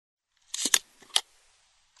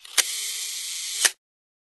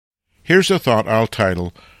Here's a thought I'll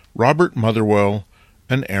title, Robert Motherwell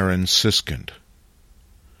and Aaron Siskind.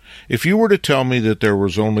 If you were to tell me that there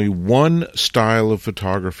was only one style of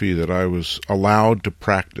photography that I was allowed to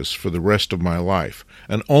practice for the rest of my life,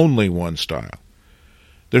 and only one style,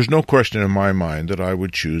 there's no question in my mind that I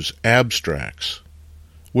would choose abstracts,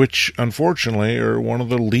 which unfortunately are one of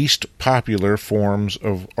the least popular forms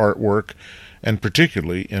of artwork, and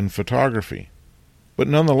particularly in photography. But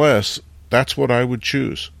nonetheless, that's what I would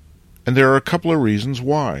choose. And there are a couple of reasons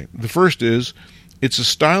why. The first is, it's a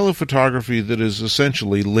style of photography that is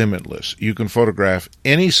essentially limitless. You can photograph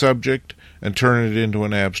any subject and turn it into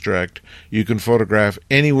an abstract. You can photograph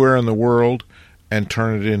anywhere in the world and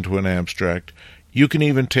turn it into an abstract. You can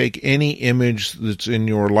even take any image that's in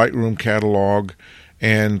your Lightroom catalog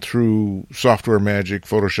and through software magic,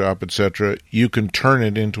 Photoshop, etc., you can turn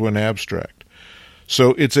it into an abstract.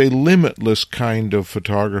 So it's a limitless kind of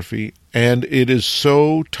photography, and it is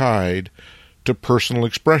so tied to personal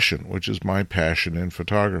expression, which is my passion in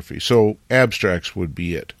photography. So abstracts would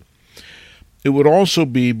be it. It would also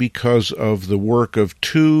be because of the work of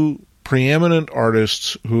two preeminent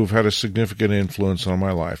artists who have had a significant influence on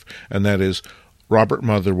my life, and that is Robert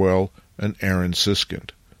Motherwell and Aaron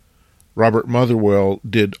Siskind. Robert Motherwell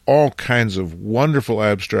did all kinds of wonderful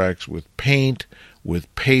abstracts with paint,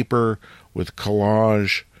 with paper, with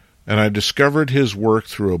collage, and I discovered his work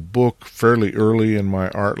through a book fairly early in my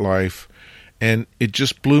art life, and it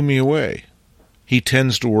just blew me away. He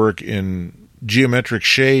tends to work in geometric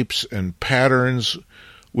shapes and patterns,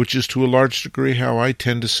 which is to a large degree how I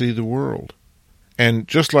tend to see the world. And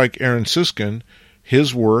just like Aaron Siskind,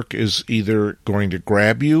 his work is either going to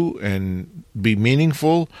grab you and be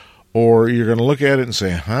meaningful, or you're going to look at it and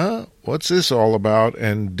say, what's this all about,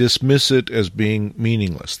 and dismiss it as being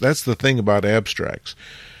meaningless. That's the thing about abstracts.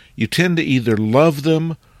 You tend to either love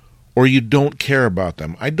them or you don't care about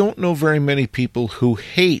them. I don't know very many people who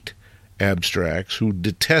hate abstracts, who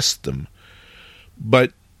detest them,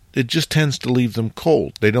 but it just tends to leave them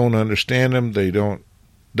cold. They don't understand them,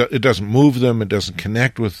 it doesn't move them, it doesn't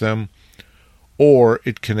connect with them, or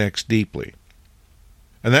it connects deeply.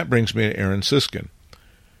 And that brings me to Aaron Siskind.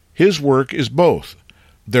 His work is both.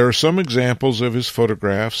 There are some examples of his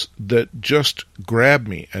photographs that just grab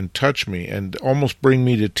me and touch me and almost bring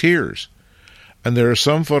me to tears. And there are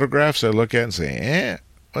some photographs I look at and say,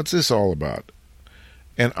 what's this all about?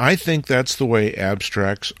 And I think that's the way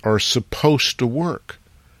abstracts are supposed to work.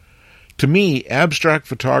 To me, abstract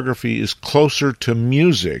photography is closer to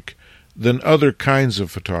music than other kinds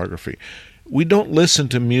of photography. We don't listen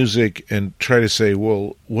to music and try to say,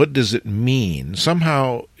 well, what does it mean?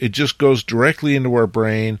 Somehow it just goes directly into our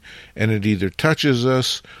brain, and it either touches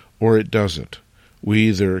us or it doesn't. We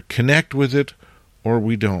either connect with it or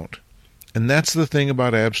we don't. And that's the thing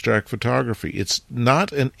about abstract photography. It's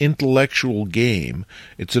not an intellectual game.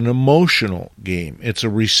 It's an emotional game. It's a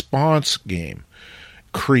response game.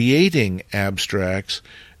 Creating abstracts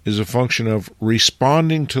is a function of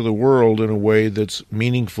responding to the world in a way that's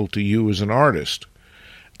meaningful to you as an artist.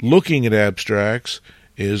 Looking at abstracts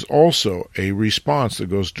is also a response that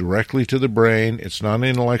goes directly to the brain. It's not an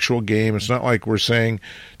intellectual game. It's not like we're saying,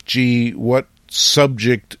 gee, what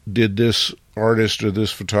subject did this artist or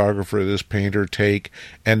this photographer or this painter take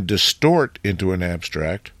and distort into an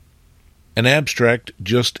abstract. An abstract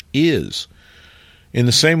just is. In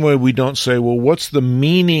the same way we don't say, well, what's the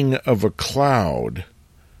meaning of a cloud?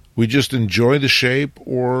 We just enjoy the shape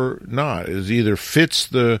or not. It either fits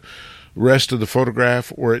the rest of the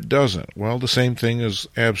photograph or it doesn't. Well, the same thing as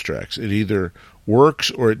abstracts. It either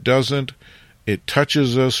works or it doesn't. It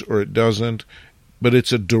touches us or it doesn't. But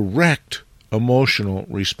it's a direct emotional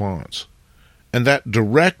response. And that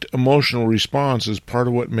direct emotional response is part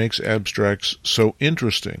of what makes abstracts so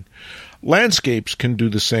interesting. Landscapes can do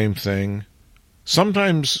the same thing.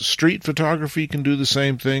 Sometimes street photography can do the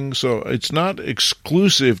same thing, so it's not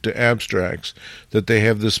exclusive to abstracts that they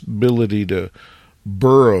have this ability to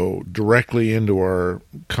burrow directly into our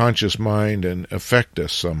conscious mind and affect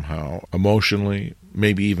us somehow, emotionally,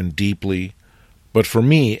 maybe even deeply. But for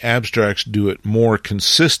me, abstracts do it more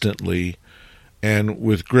consistently and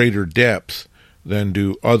with greater depth than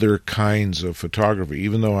do other kinds of photography.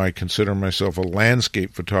 Even though I consider myself a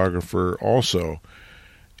landscape photographer also,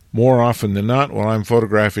 more often than not, when I'm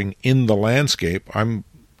photographing in the landscape, I'm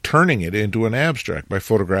turning it into an abstract by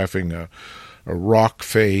photographing a rock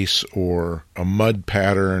face or a mud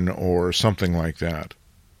pattern or something like that.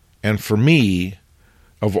 And for me,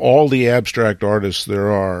 of all the abstract artists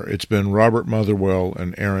there are, it's been Robert Motherwell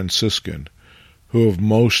and Aaron Siskind who have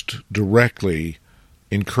most directly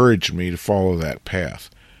encouraged me to follow that path.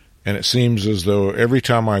 And it seems as though every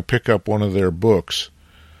time I pick up one of their books,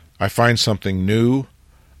 I find something new.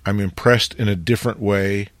 I'm impressed in a different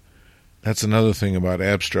way. That's another thing about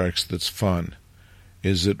abstracts that's fun,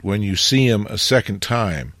 is that when you see them a second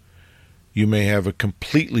time, you may have a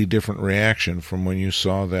completely different reaction from when you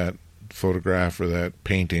saw that photograph or that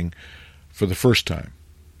painting for the first time.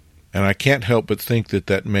 And I can't help but think that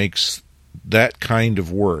that makes that kind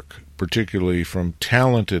of work, particularly from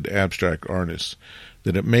talented abstract artists,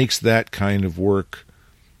 that it makes that kind of work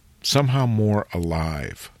somehow more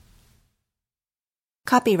alive.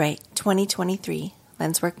 Copyright 2023,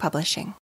 Lenswork Publishing.